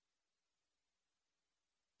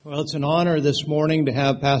Well, it's an honor this morning to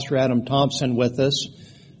have Pastor Adam Thompson with us.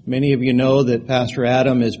 Many of you know that Pastor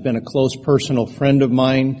Adam has been a close personal friend of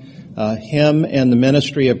mine. Him and the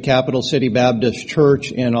ministry of Capital City Baptist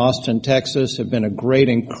Church in Austin, Texas have been a great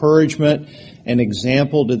encouragement and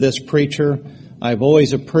example to this preacher. I've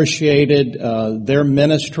always appreciated their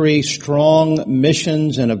ministry, strong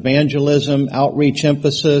missions and evangelism, outreach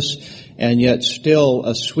emphasis, and yet still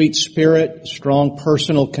a sweet spirit, strong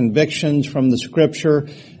personal convictions from the Scripture,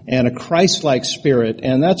 and a Christ-like spirit.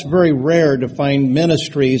 And that's very rare to find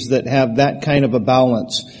ministries that have that kind of a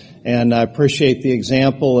balance. And I appreciate the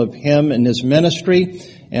example of him and his ministry,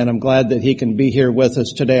 and I'm glad that he can be here with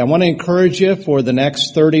us today. I want to encourage you for the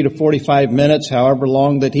next 30 to 45 minutes, however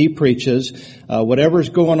long that he preaches, whatever's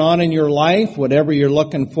going on in your life, whatever you're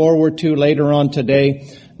looking forward to later on today,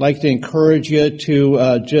 I'd like to encourage you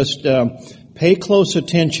to pay close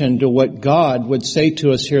attention to what God would say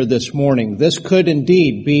to us here this morning. This could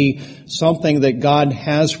indeed be something that God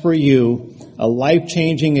has for you, a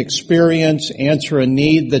life-changing experience, answer a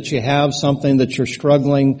need that you have, something that you're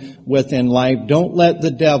struggling with in life. Don't let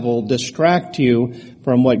the devil distract you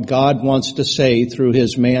from what God wants to say through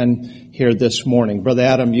his man here this morning. Brother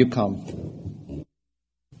Adam, you come.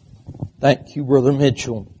 Thank you, Brother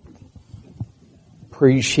Mitchell.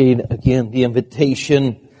 Appreciate, again, the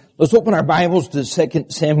invitation. Let's open our Bibles to 2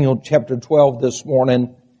 Samuel chapter 12 this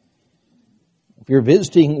morning. If you're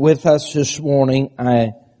visiting with us this morning,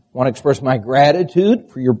 I want to express my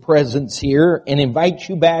gratitude for your presence here and invite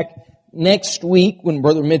you back next week when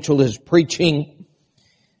Brother Mitchell is preaching.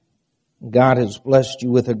 God has blessed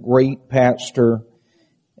you with a great pastor.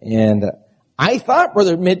 And I thought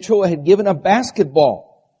Brother Mitchell had given up basketball.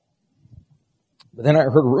 But then I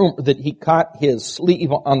heard a rumor that he caught his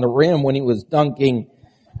sleeve on the rim when he was dunking,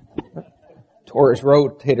 tore his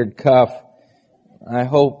rotator cuff. I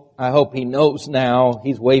hope he knows now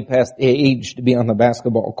he's way past the age to be on the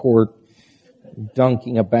basketball court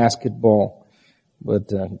dunking a basketball.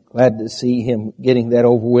 But glad to see him getting that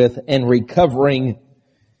over with and recovering.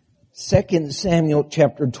 2 Samuel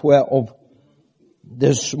chapter 12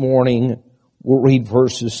 this morning. We'll read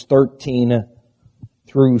verses 13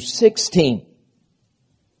 through 16.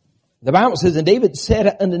 The Bible says, "And David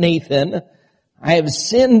said unto Nathan, I have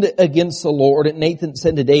sinned against the Lord. And Nathan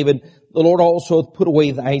said to David, The Lord also hath put away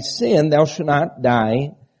thy sin. Thou shalt not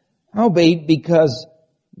die. Howbeit, because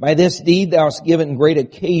by this deed thou hast given great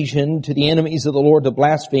occasion to the enemies of the Lord to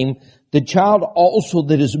blaspheme, the child also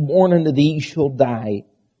that is born unto thee shall die.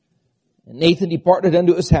 And Nathan departed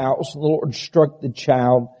unto his house, and the Lord struck the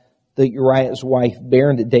child that Uriah's wife bare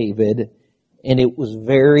unto David, and it was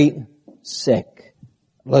very sick."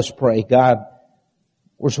 Let's pray. God,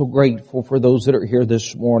 we're so grateful for those that are here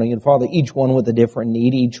this morning. And Father, each one with a different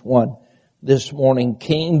need, each one this morning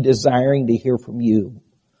came desiring to hear from you.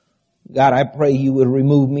 God, I pray you would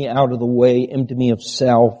remove me out of the way, empty me of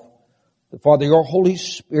self. That Father, your Holy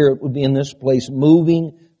Spirit would be in this place,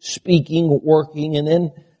 moving, speaking, working, and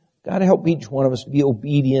then, God, help each one of us to be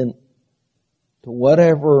obedient to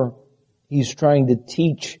whatever he's trying to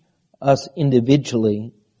teach us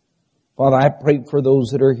individually. Father, I pray for those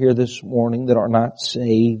that are here this morning that are not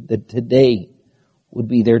saved, that today would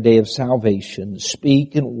be their day of salvation.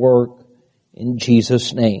 Speak and work in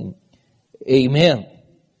Jesus' name. Amen.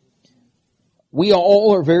 We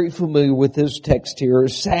all are very familiar with this text here.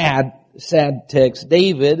 Sad text.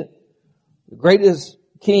 David, the greatest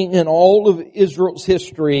king in all of Israel's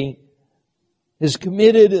history, has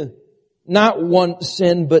committed not one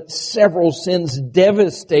sin, but several sins,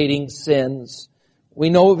 devastating sins. We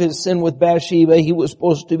know of his sin with Bathsheba. He was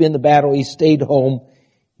supposed to be in the battle. He stayed home.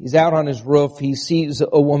 He's out on his roof. He sees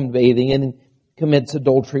a woman bathing and commits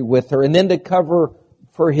adultery with her. And then to cover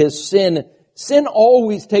for his sin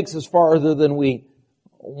always takes us farther than we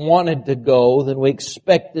wanted to go, than we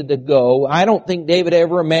expected to go. I don't think David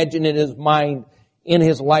ever imagined in his mind, in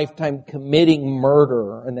his lifetime, committing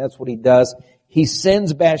murder. And that's what he does. He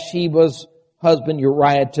sends Bathsheba's husband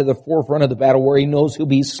Uriah to the forefront of the battle where he knows he'll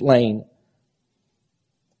be slain.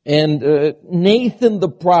 And Nathan the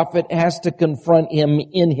prophet has to confront him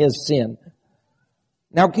in his sin.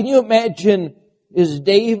 Now, can you imagine as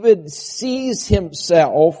David sees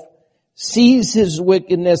himself, sees his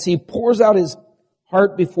wickedness, he pours out his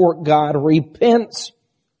heart before God, repents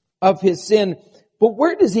of his sin. But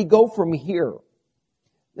where does he go from here?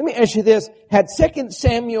 Let me ask you this. Had 2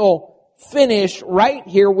 Samuel finished right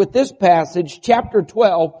here with this passage, chapter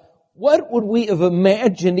 12, what would we have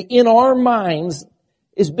imagined in our minds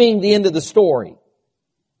as being the end of the story?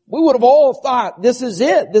 We would have all thought, this is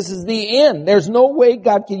it. This is the end. There's no way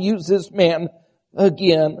God can use this man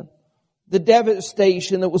again. the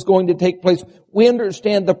devastation that was going to take place. We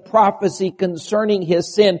understand the prophecy concerning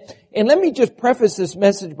his sin. And let me just preface this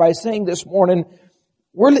message by saying this morning,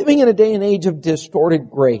 we're living in a day and age of distorted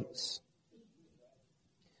grace.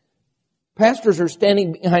 Pastors are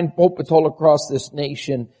standing behind pulpits all across this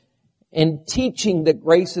nation and teaching that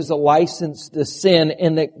grace is a license to sin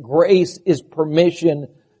and that grace is permission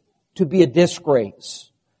to be a disgrace.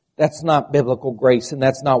 That's not biblical grace, and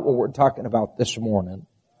that's not what we're talking about this morning.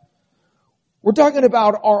 We're talking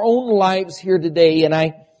about our own lives here today, and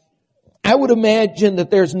I would imagine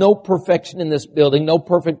that there's no perfection in this building, no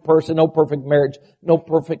perfect person, no perfect marriage, no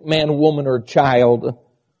perfect man, woman, or child.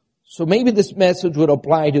 So maybe this message would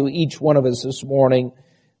apply to each one of us this morning.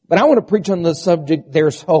 But I want to preach on the subject,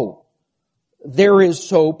 there's hope. There is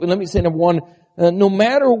hope. And let me say, number one, no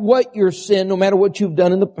matter what your sin, no matter what you've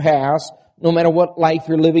done in the past, no matter what life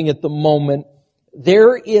you're living at the moment,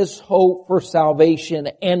 there is hope for salvation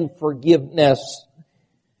and forgiveness.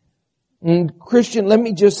 And Christian, let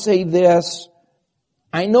me just say this.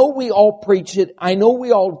 I know we all preach it. I know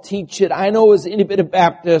we all teach it. I know as independent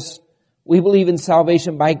Baptists, we believe in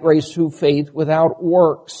salvation by grace through faith without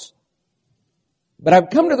works. But I've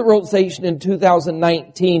come to the realization in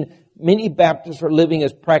 2019, many Baptists are living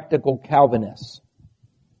as practical Calvinists.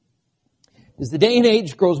 As the day and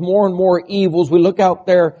age grows more and more evils, we look out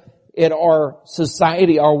there at our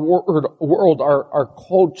society, our world, our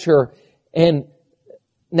culture, and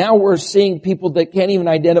now we're seeing people that can't even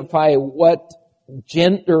identify what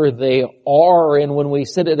gender they are. And when we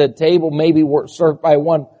sit at a table, maybe we're served by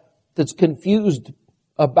one that's confused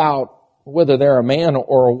about whether they're a man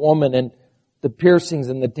or a woman, and the piercings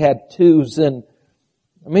and the tattoos. And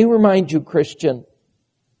let me remind you, Christian,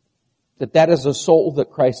 that is a soul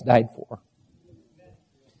that Christ died for.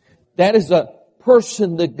 That is a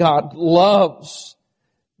person that God loves.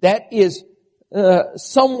 That is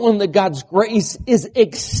someone that God's grace is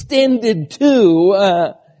extended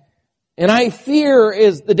to. And I fear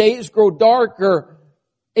as the days grow darker,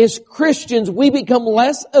 as Christians, we become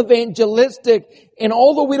less evangelistic. And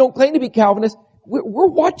although we don't claim to be Calvinists, we're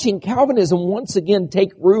watching Calvinism once again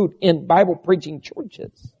take root in Bible preaching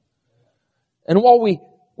churches. And while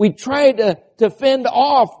we try to fend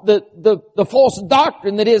off the false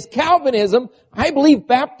doctrine that is Calvinism, I believe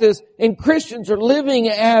Baptists and Christians are living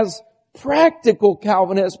as practical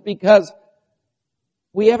Calvinists because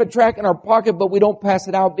we have a tract in our pocket, but we don't pass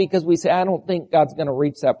it out because we say, I don't think God's going to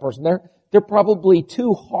reach that person. They're probably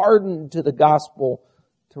too hardened to the gospel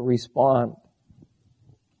to respond.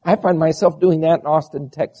 I find myself doing that in Austin,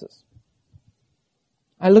 Texas.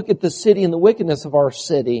 I look at the city and the wickedness of our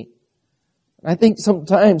city. I think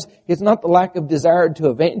sometimes it's not the lack of desire to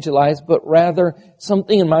evangelize, but rather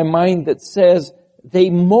something in my mind that says they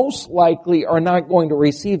most likely are not going to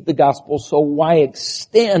receive the gospel, so why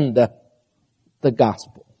extend the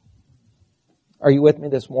gospel? Are you with me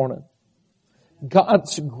this morning?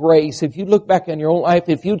 God's grace, if you look back on your own life,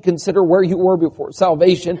 if you'd consider where you were before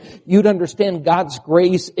salvation, you'd understand God's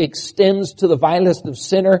grace extends to the vilest of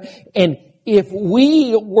sinner. And if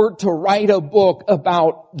we were to write a book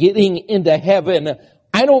about getting into heaven,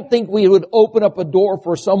 I don't think we would open up a door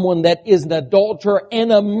for someone that is an adulterer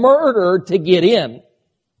and a murderer to get in.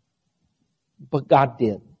 But God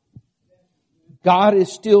did. God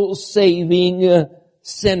is still saving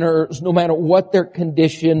sinners no matter what their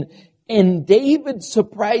condition. And David,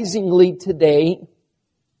 surprisingly today,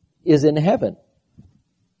 is in heaven.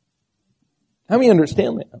 How many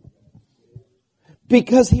understand that?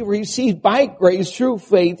 Because he received by grace through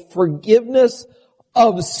faith forgiveness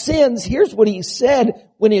of sins. Here's what he said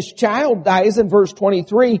when his child dies in verse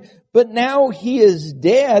 23. But now he is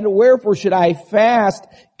dead. Wherefore should I fast?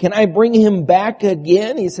 Can I bring him back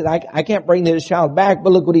again? He said, I can't bring this child back.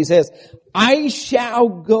 But look what he says. I shall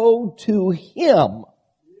go to him,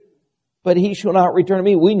 but he shall not return to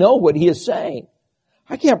me. We know what he is saying.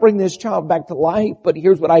 I can't bring this child back to life, but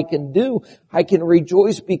here's what I can do. I can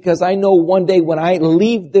rejoice because I know one day when I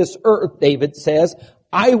leave this earth, David says,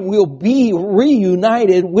 I will be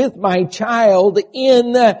reunited with my child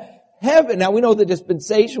in heaven. Now we know the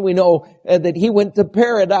dispensation. We know that he went to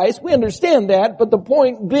paradise. We understand that. But the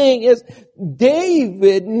point being is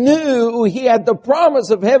David knew he had the promise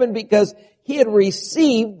of heaven because he had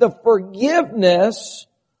received the forgiveness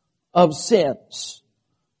of sins.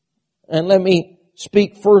 And let me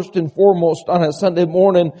speak first and foremost on a Sunday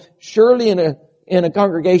morning. Surely in a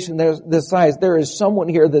congregation this size, there is someone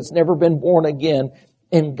here that's never been born again.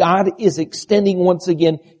 And God is extending once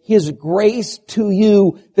again His grace to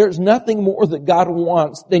you. There's nothing more that God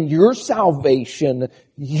wants than your salvation,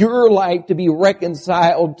 your life to be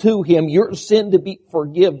reconciled to Him, your sin to be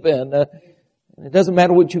forgiven. And It doesn't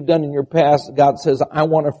matter what you've done in your past. God says, I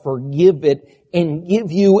want to forgive it and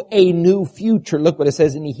give you a new future. Look what it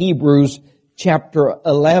says in Hebrews chapter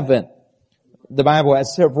 11. The Bible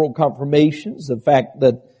has several confirmations. The fact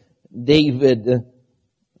that David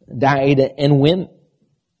died and went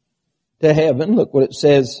to heaven. Look what it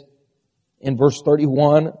says in verse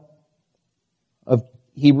 31 of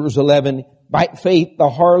Hebrews 11. By faith the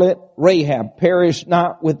harlot Rahab perished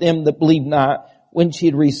not with them that believed not, when she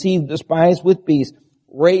had received the spies with peace.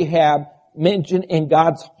 Rahab mentioned in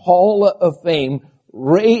God's Hall of Fame.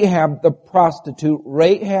 Rahab the prostitute,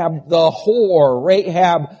 Rahab the whore,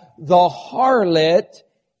 Rahab the harlot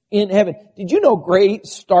in heaven. Did you know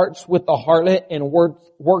grace starts with the harlot and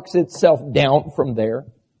works itself down from there?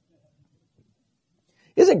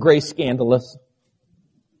 Isn't grace scandalous?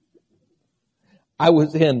 I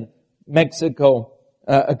was in Mexico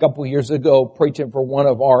a couple years ago preaching for one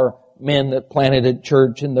of our men that planted a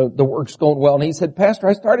church, and the work's going well. And he said, Pastor,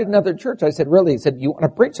 I started another church. I said, really? He said, you want to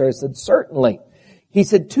preach there? I said, certainly. He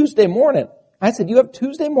said, Tuesday morning. I said, you have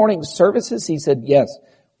Tuesday morning services? He said, yes,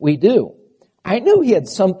 we do. I knew he had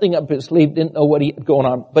something up his sleeve, didn't know what he had going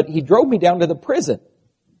on, but he drove me down to the prison.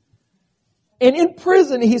 And in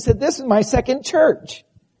prison, he said, this is my second church.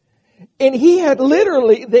 And he had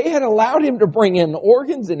they had allowed him to bring in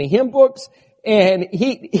organs and hymn books, and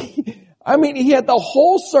he had the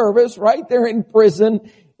whole service right there in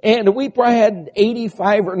prison, and we probably had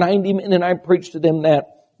 85 or 90 men, and I preached to them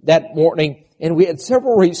that morning, and we had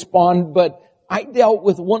several respond, but I dealt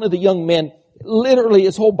with one of the young men, literally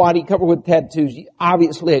his whole body covered with tattoos,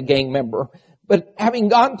 obviously a gang member, but having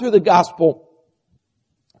gone through the gospel,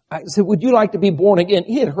 I said, would you like to be born again?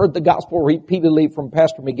 He had heard the gospel repeatedly from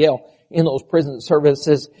Pastor Miguel in those prison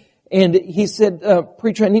services. And he said,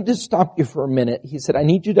 preacher, I need to stop you for a minute. He said, I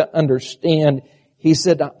need you to understand. He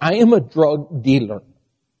said, I am a drug dealer.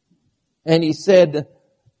 And he said,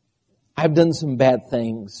 I've done some bad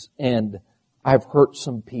things and I've hurt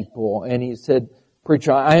some people. And he said,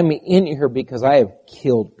 preacher, I am in here because I have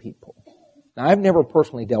killed people. Now, I've never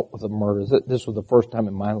personally dealt with a murder. This was the first time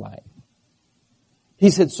in my life. He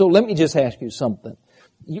said, so let me just ask you something.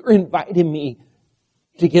 You're inviting me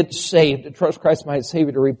to get saved, to trust Christ my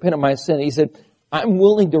Savior, to repent of my sin. He said, I'm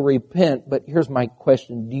willing to repent, but here's my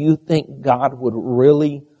question. Do you think God would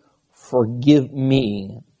really forgive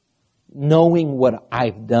me knowing what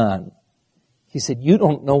I've done? He said, you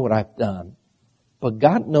don't know what I've done, but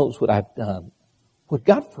God knows what I've done. Would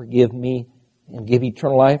God forgive me and give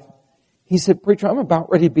eternal life? He said, preacher, I'm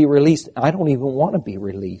about ready to be released. I don't even want to be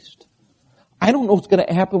released. I don't know what's going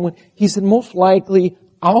to happen when, he said, most likely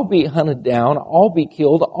I'll be hunted down, I'll be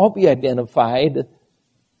killed, I'll be identified.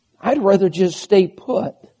 I'd rather just stay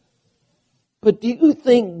put. But do you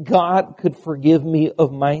think God could forgive me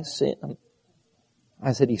of my sin?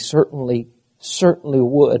 I said, he certainly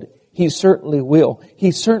would. He certainly will.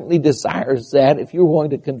 He certainly desires that if you're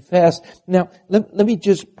willing to confess. Now, let me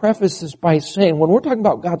just preface this by saying, when we're talking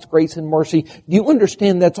about God's grace and mercy, do you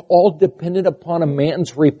understand that's all dependent upon a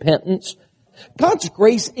man's repentance? God's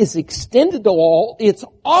grace is extended to all, it's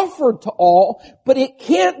offered to all, but it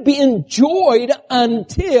can't be enjoyed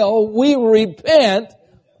until we repent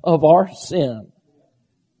of our sin.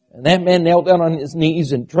 And that man knelt down on his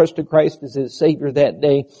knees and trusted Christ as his Savior that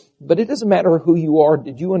day. But it doesn't matter who you are.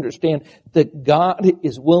 Did you understand that God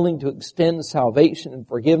is willing to extend salvation and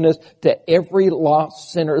forgiveness to every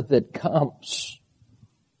lost sinner that comes?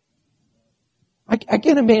 I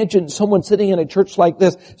can't imagine someone sitting in a church like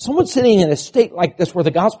this, someone sitting in a state like this where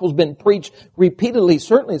the gospel's been preached repeatedly.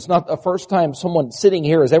 Certainly it's not the first time someone sitting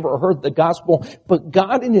here has ever heard the gospel, but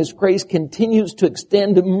God in His grace continues to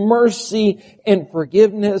extend mercy and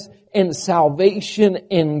forgiveness and salvation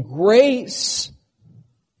and grace.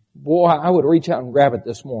 Boy, I would reach out and grab it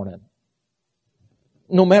this morning.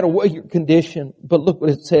 No matter what your condition, but look what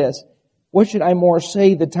it says. What should I more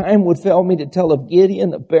say? The time would fail me to tell of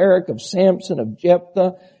Gideon, of Barak, of Samson, of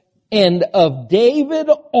Jephthah, and of David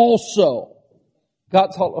also.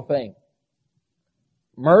 God's Hall of Fame.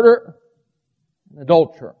 Murder and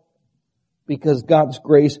adulterer. Because God's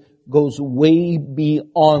grace goes way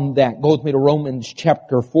beyond that. Go with me to Romans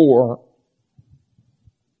chapter 4.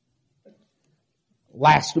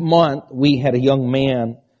 Last month, we had a young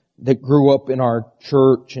man that grew up in our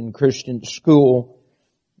church and Christian school.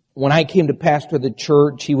 When I came to pastor the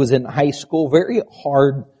church, he was in high school, very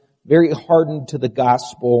hardened to the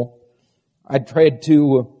gospel. I tried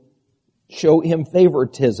to show him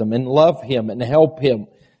favoritism and love him and help him.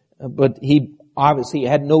 But he obviously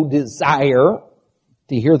had no desire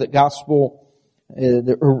to hear the gospel.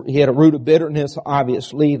 He had a root of bitterness,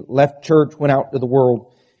 obviously, left church, went out to the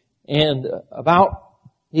world. And about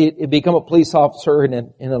He had become a police officer in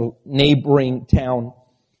a neighboring town.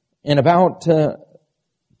 And about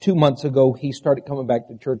 2 months ago, he started coming back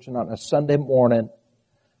to church, and on a Sunday morning,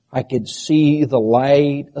 I could see the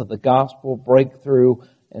light of the gospel break through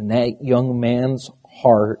in that young man's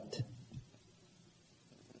heart.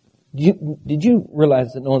 Did you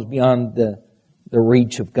realize that no one's beyond the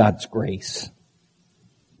reach of God's grace?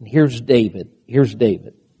 And here's David.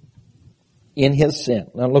 In his sin.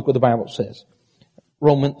 Now look what the Bible says.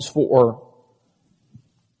 Romans 4.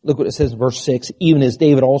 Look what it says in verse 6. Even as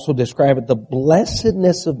David also described the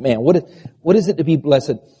blessedness of man. What is it to be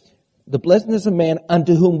blessed? The blessedness of man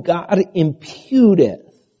unto whom God imputeth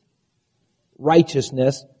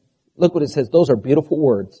righteousness. Look what it says. Those are beautiful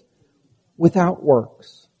words. Without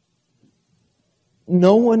works.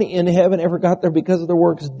 No one in heaven ever got there because of their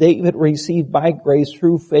works. David received by grace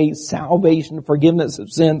through faith salvation, forgiveness of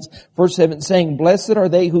sins. Verse 7 saying, blessed are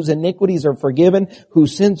they whose iniquities are forgiven,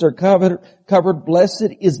 whose sins are covered.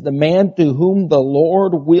 Blessed is the man to whom the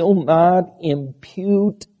Lord will not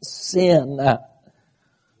impute sin.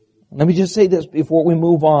 Let me just say this before we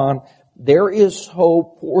move on. There is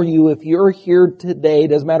hope for you if you're here today.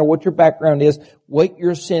 Doesn't matter what your background is, what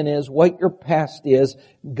your sin is, what your past is.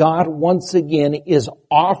 God once again is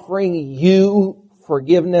offering you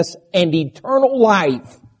forgiveness and eternal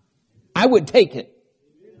life. I would take it.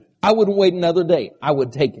 I wouldn't wait another day. I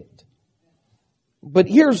would take it. But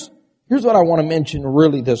here's what I want to mention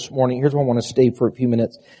really this morning. Here's where I want to stay for a few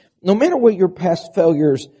minutes. No matter what your past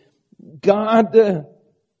failures, God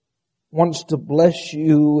wants to bless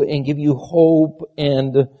you and give you hope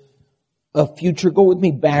and a future. Go with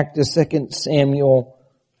me back to 2 Samuel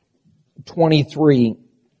 23.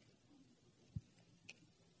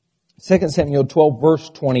 2 Samuel 12 verse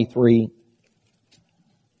 23.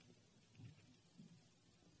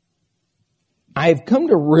 I've come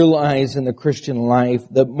to realize in the Christian life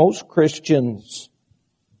that most Christians,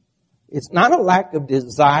 it's not a lack of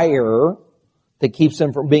desire that keeps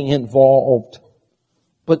them from being involved,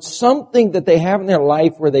 but something that they have in their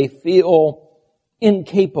life where they feel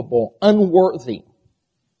incapable, unworthy.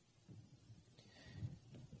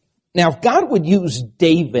 Now, if God would use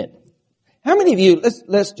David, how many of you,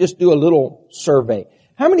 let's just do a little survey.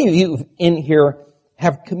 How many of you in here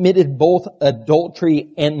have committed both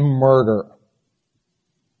adultery and murder?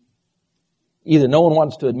 Either no one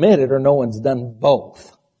wants to admit it or no one's done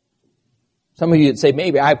both. Some of you would say,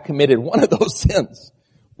 maybe I've committed one of those sins.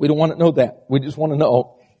 We don't want to know that. We just want to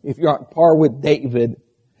know if you're on par with David.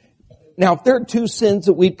 Now, if there are two sins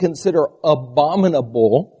that we'd consider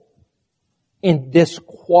abominable and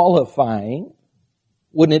disqualifying,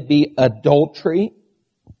 wouldn't it be adultery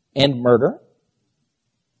and murder?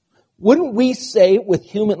 Wouldn't we say with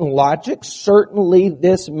human logic, certainly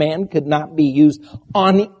this man could not be used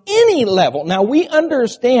on any level? Now, we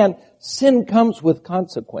understand sin comes with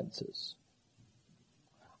consequences.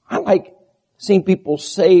 I like seeing people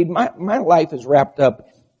saved. My life is wrapped up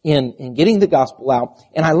in getting the gospel out,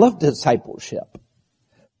 and I love discipleship.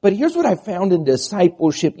 But here's what I found in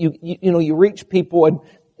discipleship. You reach people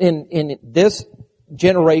in this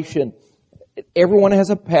generation. Everyone has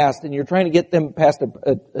a past, and you're trying to get them past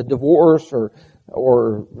a divorce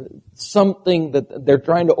or something that they're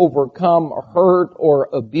trying to overcome, or hurt or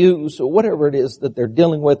abuse or whatever it is that they're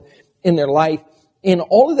dealing with in their life. And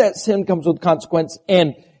all of that sin comes with consequence.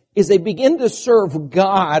 And as they begin to serve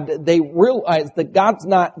God, they realize that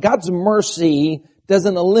God's mercy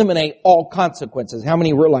doesn't eliminate all consequences. How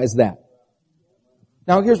many realize that?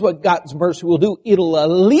 Now here's what God's mercy will do. It'll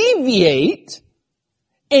alleviate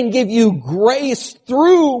and give you grace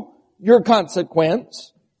through your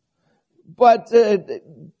consequence. But,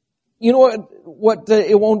 you know what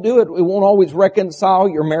it won't do? It won't always reconcile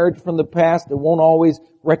your marriage from the past. It won't always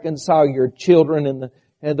reconcile your children and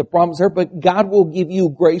the problems there. But God will give you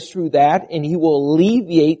grace through that, and He will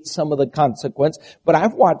alleviate some of the consequence. But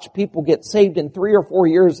I've watched people get saved in 3 or 4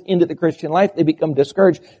 years into the Christian life. They become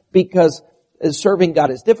discouraged because serving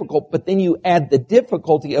God is difficult, but then you add the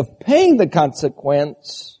difficulty of paying the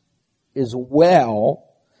consequence as well.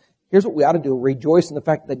 Here's what we ought to do. Rejoice in the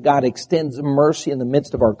fact that God extends mercy in the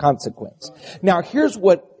midst of our consequence. Now, here's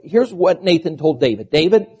what Nathan told David.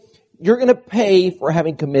 David, you're going to pay for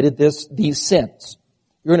having committed these sins.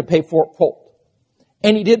 You're going to pay for it full.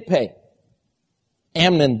 And he did pay.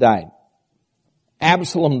 Amnon died.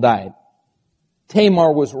 Absalom died.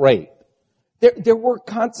 Tamar was raped. There were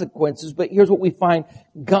consequences, but here's what we find.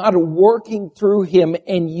 God working through him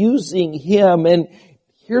and using him. And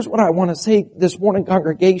here's what I want to say this morning,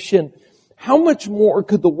 congregation. how much more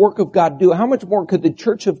could the work of God do? How much more could the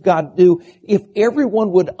church of God do if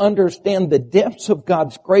everyone would understand the depths of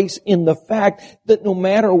God's grace in the fact that no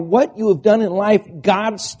matter what you have done in life,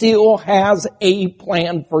 God still has a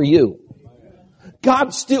plan for you.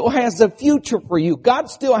 God still has a future for you. God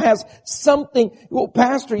still has something. Well,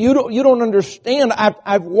 Pastor, you don't understand.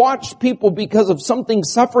 I've watched people because of something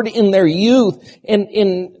suffered in their youth,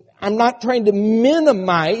 and I'm not trying to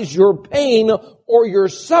minimize your pain or your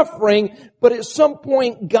suffering, but at some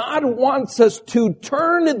point God wants us to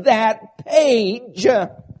turn that page.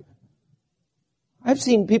 I've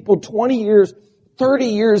seen people 20 years, 30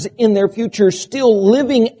 years in their future still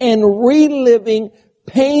living and reliving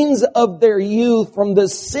pains of their youth from the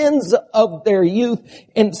sins of their youth.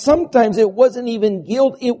 And sometimes it wasn't even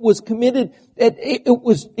guilt. It was committed,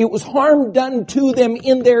 it was harm done to them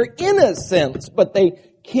in their innocence, but they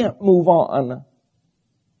can't move on.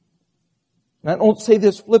 And I don't say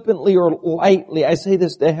this flippantly or lightly. I say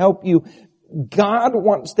this to help you. God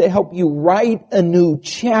wants to help you write a new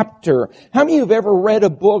chapter. How many of you have ever read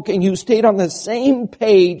a book and you stayed on the same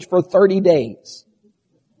page for 30 days?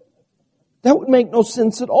 That would make no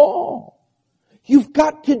sense at all. You've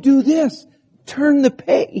got to do this. Turn the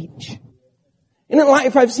page. And in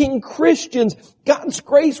life I've seen Christians, God's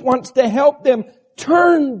grace wants to help them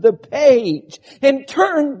turn the page and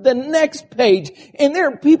turn the next page. And there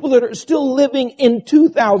are people that are still living in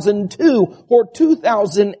 2002 or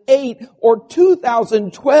 2008 or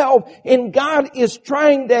 2012, and God is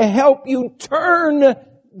trying to help you turn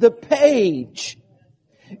the page.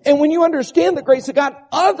 And when you understand the grace of God,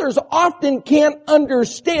 others often can't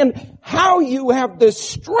understand how you have the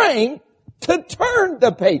strength to turn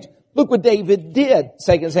the page. Look what David did,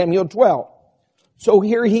 2 Samuel 12. So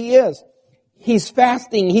here he is. He's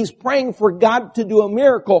fasting. He's praying for God to do a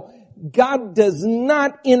miracle. God does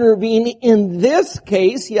not intervene in this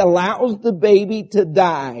case. He allows the baby to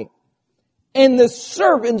die. And the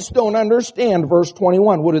servants don't understand. Verse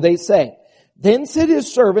 21, what do they say? Then said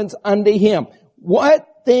his servants unto him, what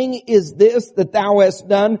thing is this that thou hast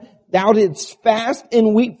done? Thou didst fast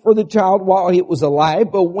and weep for the child while it was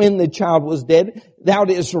alive, but when the child was dead, thou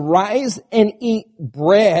didst rise and eat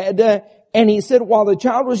bread. And he said, while the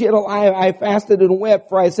child was yet alive, I fasted and wept,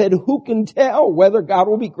 for I said, who can tell whether God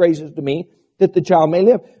will be gracious to me that the child may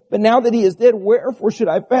live? But now that he is dead, wherefore should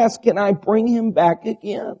I fast? Can I bring him back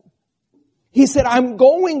again? He said, I'm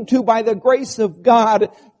going to, by the grace of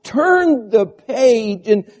God, turn the page.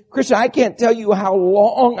 And Christian, I can't tell you how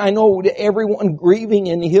long. I know everyone grieving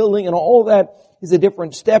and healing and all that is a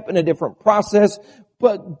different step and a different process.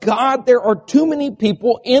 But God, there are too many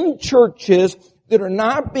people in churches that are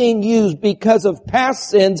not being used because of past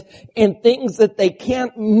sins and things that they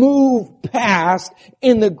can't move past.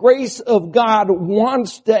 And the grace of God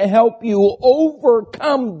wants to help you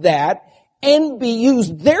overcome that and be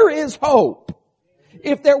used. There is hope.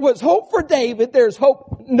 If there was hope for David, there's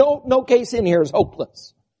hope. No case in here is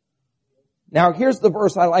hopeless. Now here's the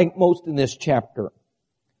verse I like most in this chapter.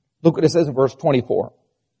 Look what it says in verse 24.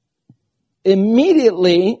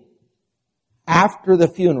 Immediately after the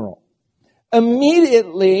funeral,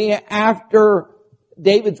 immediately after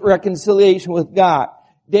David's reconciliation with God,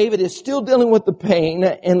 David is still dealing with the pain.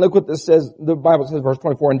 And look what this says. The Bible says, verse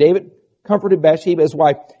 24, and David comforted Bathsheba, his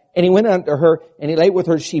wife, and he went unto her, and he lay with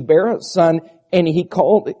her. She bare a son, and he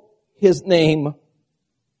called his name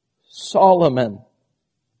Solomon.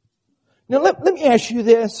 Now let me ask you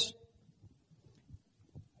this.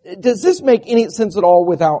 Does this make any sense at all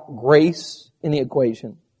without grace in the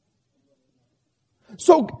equation?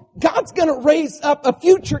 So God's going to raise up a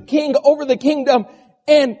future king over the kingdom,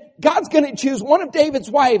 and God's going to choose one of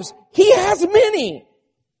David's wives. He has many.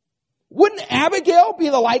 Wouldn't Abigail be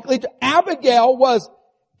the likely? Abigail was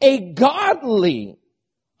a godly,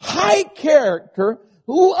 high character,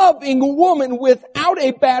 loving woman without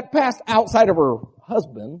a bad past outside of her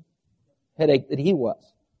husband, headache that he was.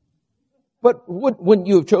 But wouldn't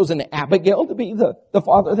you have chosen Abigail to be the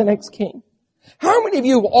father of the next king? How many of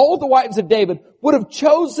you, of all the wives of David, would have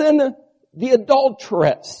chosen the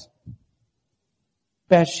adulteress,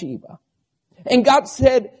 Bathsheba? And God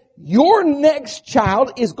said, your next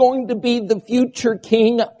child is going to be the future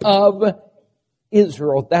king of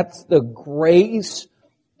Israel. That's the grace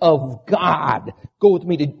of God. Go with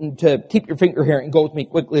me to keep your finger here and go with me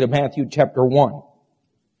quickly to Matthew chapter 1.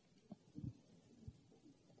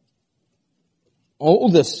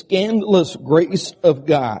 Oh, the scandalous grace of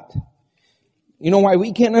God. You know why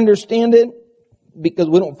we can't understand it? Because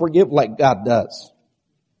we don't forgive like God does.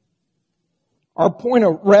 Our point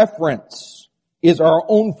of reference is our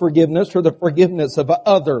own forgiveness or the forgiveness of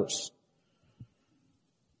others.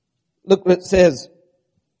 Look what it says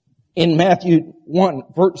in Matthew 1,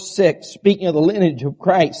 verse 6, speaking of the lineage of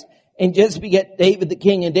Christ. And Jesse begat David the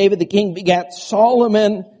king, and David the king begat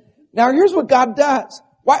Solomon. Now here's what God does.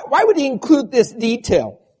 Why would he include this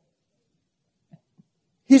detail?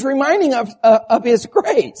 He's reminding of his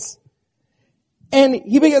grace. And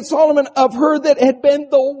he begat Solomon of her that had been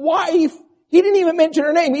the wife. He didn't even mention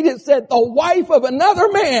her name. He just said the wife of another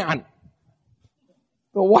man.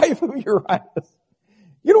 The wife of Uriah.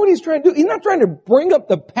 You know what he's trying to do? He's not trying to bring up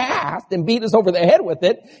the past and beat us over the head with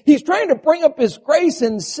it. He's trying to bring up his grace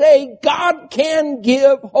and say God can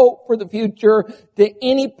give hope for the future to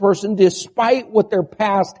any person despite what their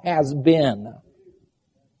past has been.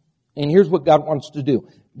 And here's what God wants to do.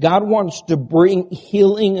 God wants to bring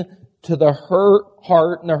healing to the hurt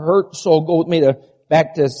heart and the hurt soul. Go with me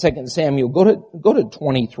back to 2 Samuel. Go to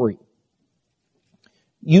 23.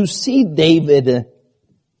 You see David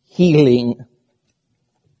healing.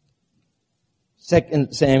 2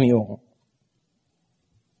 Samuel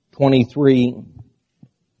 23.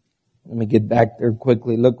 Let me get back there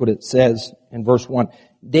quickly. Look what it says in verse 1.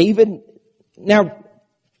 David, now,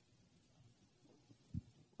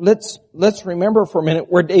 let's remember for a minute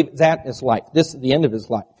where David's at in his life. This is the end of his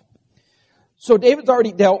life. So David's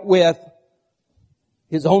already dealt with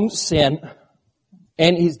his own sin,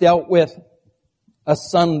 and he's dealt with a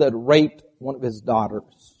son that raped one of his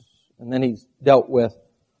daughters. And then he's dealt with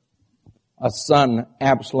a son,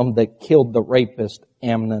 Absalom, that killed the rapist,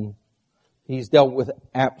 Amnon. He's dealt with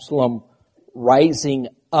Absalom rising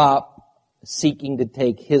up, seeking to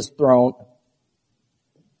take his throne,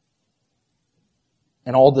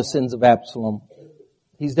 and all the sins of Absalom.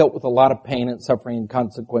 He's dealt with a lot of pain and suffering and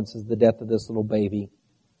consequences, the death of this little baby.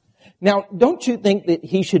 Now, don't you think that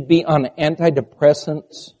he should be on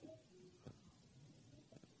antidepressants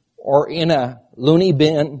or in a loony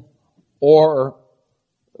bin or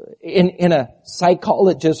in a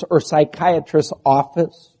psychologist or psychiatrist's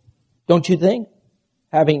office? Don't you think?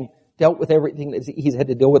 Having dealt with everything that he's had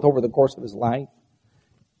to deal with over the course of his life.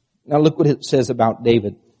 Now look what it says about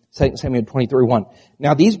David. 2 Samuel 23:1.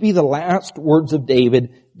 Now these be the last words of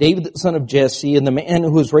David, David the son of Jesse, and the man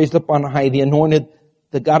who was raised up on high, the anointed,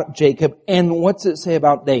 the God of Jacob. And what's it say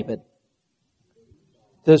about David?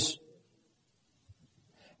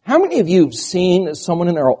 How many of you have seen someone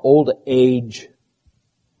in their old age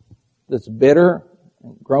that's bitter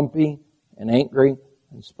and grumpy and angry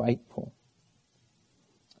and spiteful?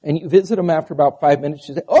 And you visit them after about 5 minutes,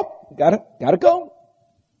 you say, oh, gotta go.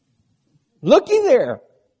 Looky there.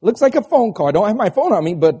 Looks like a phone call. I don't have my phone on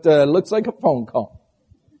me, but looks like a phone call.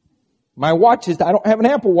 My watch I don't have an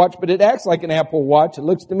Apple Watch, but it acts like an Apple Watch. It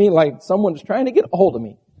looks to me like someone's trying to get a hold of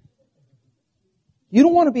me. You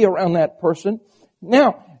don't want to be around that person.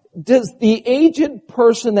 Now, does the aged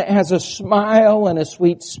person that has a smile and a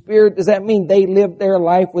sweet spirit, does that mean they live their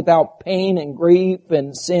life without pain and grief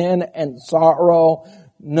and sin and sorrow?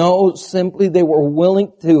 No, simply they were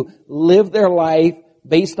willing to live their life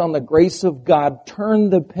based on the grace of God, turn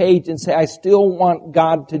the page and say, I still want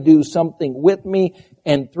God to do something with me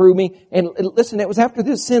and through me. And listen, it was after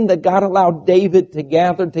this sin that God allowed David to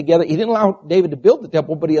gather together. He didn't allow David to build the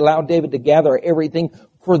temple, but he allowed David to gather everything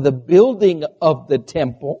for the building of the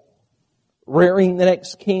temple, rearing the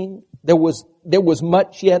next king. There was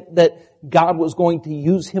much yet that God was going to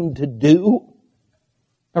use him to do.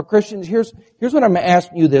 Now Christians, here's what I'm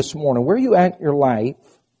asking you this morning. Where are you at in your life?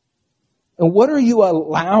 And what are you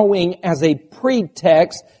allowing as a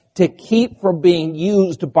pretext to keep from being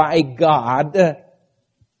used by God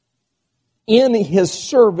in His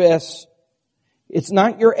service? It's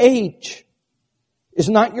not your age. It's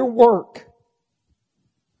not your work.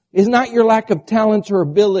 It's not your lack of talents or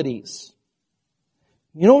abilities.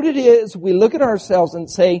 You know what it is? We look at ourselves and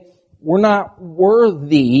say, we're not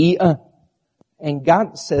worthy. And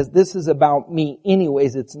God says, this is about me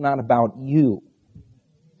anyways. It's not about you.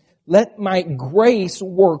 Let my grace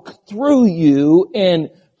work through you, and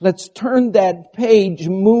let's turn that page,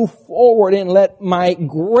 move forward, and let my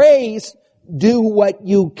grace do what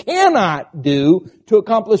you cannot do to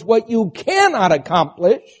accomplish what you cannot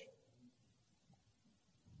accomplish.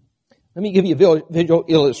 Let me give you a visual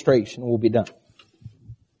illustration and we'll be done.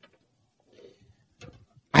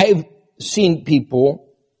 I've seen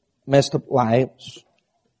people messed up lives,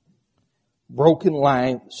 broken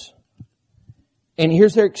lives, and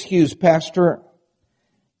here's their excuse, Pastor,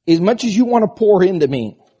 as much as you want to pour into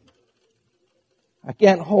me, I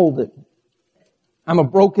can't hold it. I'm a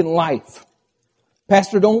broken life.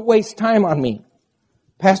 Pastor, don't waste time on me.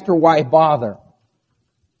 Pastor, why bother?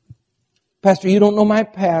 Pastor, you don't know my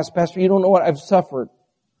past. Pastor, you don't know what I've suffered.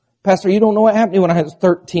 Pastor, you don't know what happened to me when I was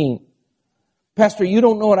 13. Pastor, you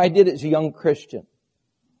don't know what I did as a young Christian.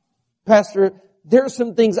 Pastor, there are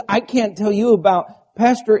some things I can't tell you about.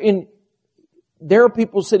 Pastor, there are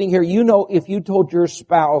people sitting here, you know, if you told your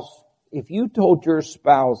spouse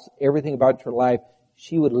everything about your life,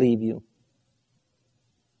 she would leave you.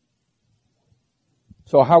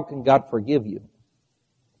 So how can God forgive you?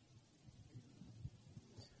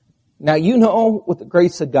 Now you know what the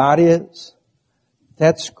grace of God is.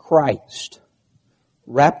 That's Christ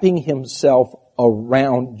wrapping Himself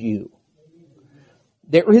around you.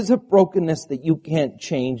 There is a brokenness that you can't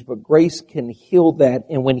change, but grace can heal that.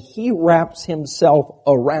 And when He wraps Himself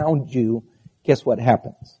around you, guess what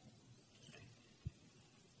happens?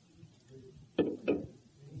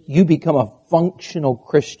 You become a functional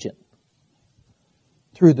Christian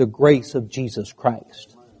through the grace of Jesus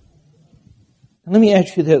Christ. And let me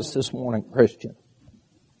ask you this morning, Christian.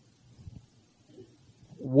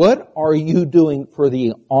 What are you doing for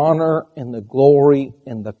the honor and the glory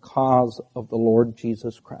and the cause of the Lord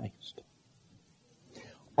Jesus Christ?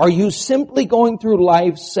 Are you simply going through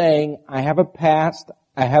life saying, I have a past,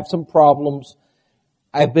 I have some problems,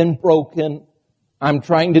 I've been broken, I'm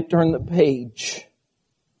trying to turn the page?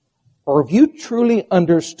 Or have you truly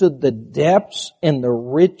understood the depths and the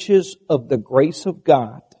riches of the grace of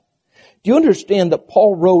God? Do you understand that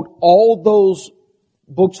Paul wrote all those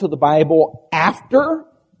books of the Bible after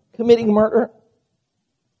committing murder?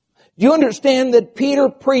 Do you understand that Peter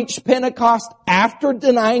preached Pentecost after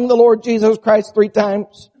denying the Lord Jesus Christ 3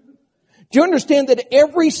 times? Do you understand that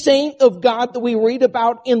every saint of God that we read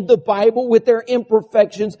about in the Bible with their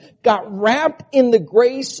imperfections got wrapped in the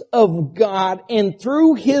grace of God, and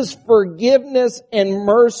through His forgiveness and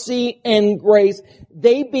mercy and grace,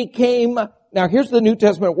 they became, now here's the New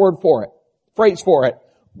Testament phrase for it,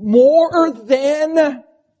 more than,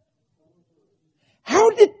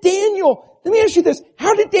 let me ask you this,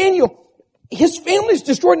 how did Daniel, his family's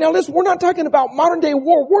destroyed. Now listen, we're not talking about modern day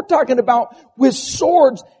war, we're talking about with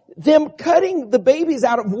swords, them cutting the babies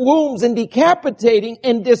out of wombs and decapitating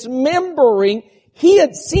and dismembering. He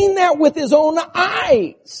had seen that with his own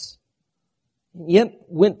eyes. And yet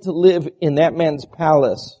went to live in that man's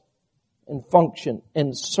palace and functioned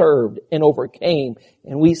and served and overcame.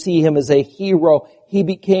 And we see him as a hero. He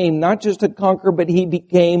became not just a conqueror, but he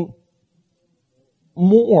became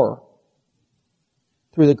more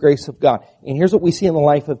through the grace of God. And here's what we see in the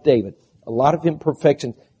life of David. A lot of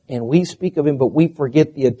imperfections. And we speak of him, but we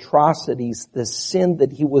forget the atrocities, the sin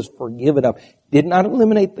that he was forgiven of. Did not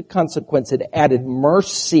eliminate the consequence. It added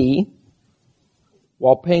mercy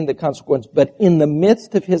while paying the consequence. But in the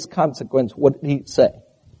midst of his consequence, what did he say?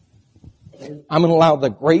 I'm going to allow the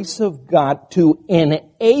grace of God to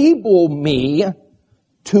enable me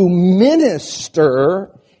to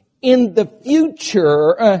minister in the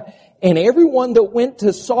future. And everyone that went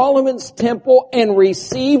to Solomon's temple and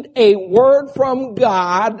received a word from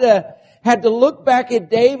God had to look back at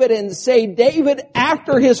David and say, David,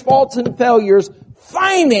 after his faults and failures,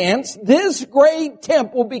 financed this great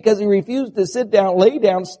temple because he refused to sit down, lay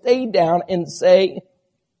down, stay down, and say,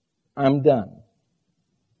 I'm done.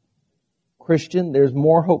 Christian, there's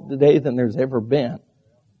more hope today than there's ever been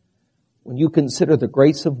when you consider the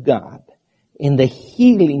grace of God in the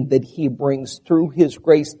healing that He brings through His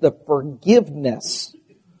grace, the forgiveness.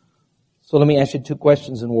 So let me ask you 2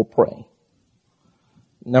 questions and we'll pray.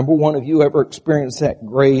 Number 1, have you ever experienced that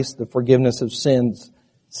grace, the forgiveness of sins,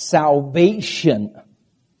 salvation?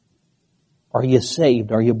 Are you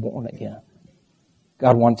saved? Are you born again?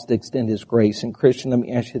 God wants to extend His grace. And Christian, let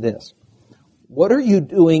me ask you this. What are you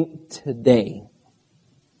doing today?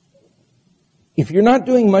 If you're not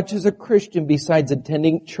doing much as a Christian besides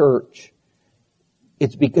attending church,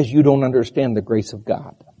 it's because you don't understand the grace of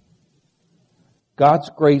God. God's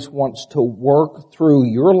grace wants to work through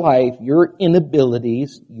your life, your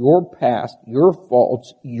inabilities, your past, your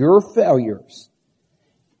faults, your failures,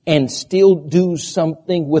 and still do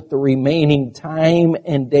something with the remaining time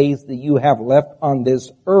and days that you have left on this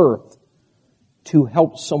earth to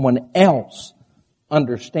help someone else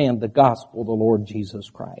understand the gospel of the Lord Jesus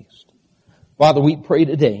Christ. Father, we pray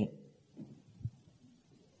today,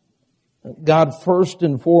 God, first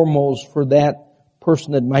and foremost, for that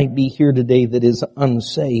person that might be here today that is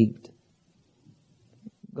unsaved.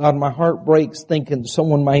 God, my heart breaks thinking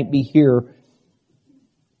someone might be here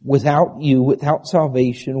without you, without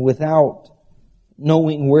salvation, without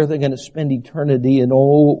knowing where they're going to spend eternity. And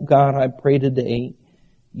oh, God, I pray today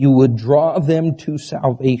you would draw them to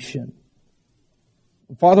salvation.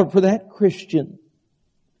 Father, for that Christian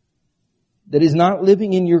that is not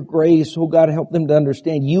living in your grace, oh God, help them to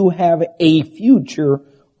understand you have a future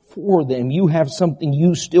for them. You have something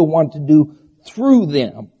you still want to do through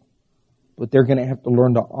them. But they're going to have to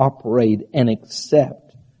learn to operate and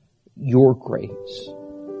accept your grace.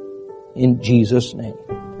 In Jesus' name.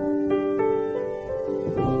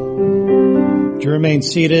 Would you remain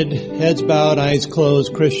seated, heads bowed, eyes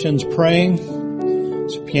closed, Christians praying?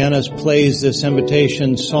 As the pianist plays this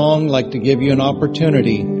invitation song, I'd like to give you an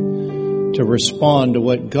opportunity to respond to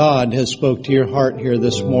what God has spoke to your heart here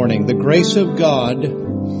this morning. The grace of God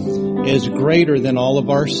is greater than all of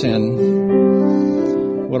our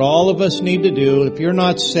sin. What all of us need to do, if you're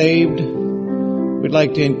not saved, we'd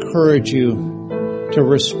like to encourage you to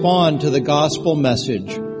respond to the gospel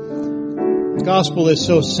message. The gospel is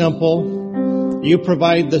so simple. You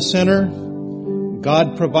provide the sinner,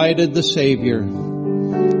 God provided the Savior.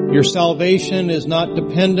 Your salvation is not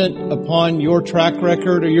dependent upon your track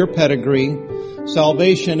record or your pedigree.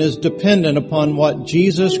 Salvation is dependent upon what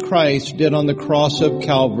Jesus Christ did on the cross of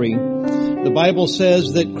Calvary. The Bible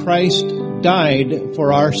says that Christ died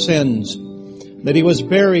for our sins, that He was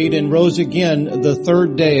buried and rose again the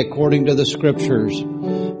third day according to the Scriptures.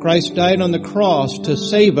 Christ died on the cross to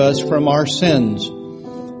save us from our sins,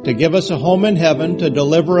 to give us a home in heaven, to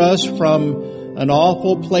deliver us from an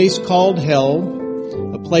awful place called hell,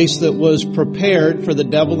 a place that was prepared for the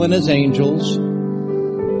devil and his angels.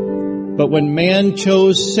 But when man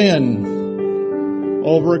chose sin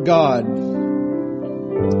over God,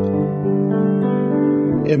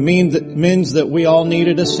 it means that we all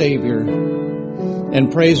needed a Savior.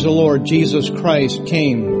 And praise the Lord, Jesus Christ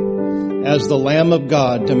came as the Lamb of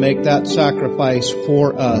God to make that sacrifice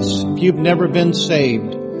for us. If you've never been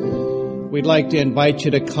saved, we'd like to invite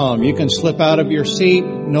you to come. You can slip out of your seat.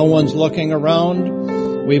 No one's looking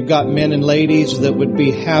around. We've got men and ladies that would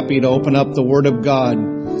be happy to open up the Word of God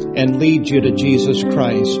and lead you to Jesus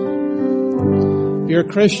Christ. If you're a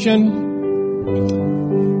Christian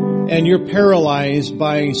and you're paralyzed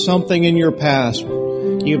by something in your past,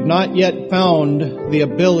 you've not yet found the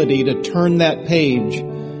ability to turn that page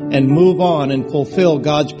and move on and fulfill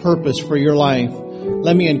God's purpose for your life,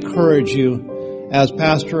 let me encourage you. As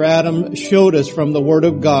Pastor Adam showed us from the Word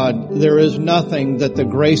of God, there is nothing that the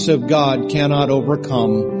grace of God cannot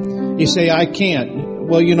overcome. You say, I can't.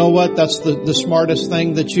 Well, you know what? That's the smartest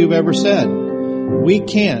thing that you've ever said. We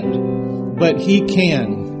can't, but He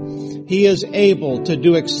can. He is able to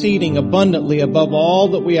do exceeding abundantly above all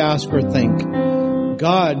that we ask or think.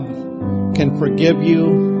 God can forgive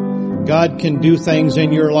you. God can do things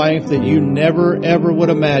in your life that you never ever would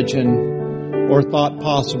imagine or thought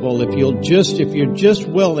possible if you're just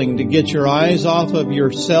willing to get your eyes off of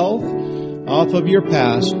yourself, off of your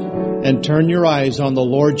past, and turn your eyes on the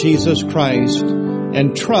Lord Jesus Christ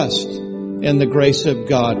and trust in the grace of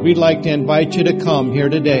God. We'd like to invite you to come here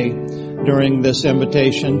today during this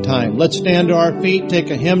invitation time. Let's stand to our feet, take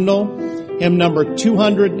a hymnal. Hymn number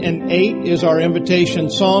 208 is our invitation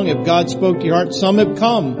song. If God spoke to your heart, some have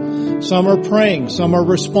come, some are praying, some are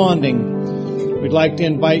responding. We'd like to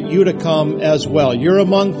invite you to come as well. You're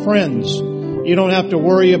among friends. You don't have to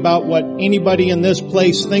worry about what anybody in this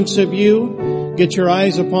place thinks of you. Get your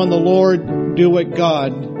eyes upon the Lord. Do what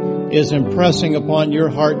God is impressing upon your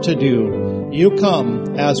heart to do. You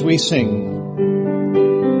come as we sing.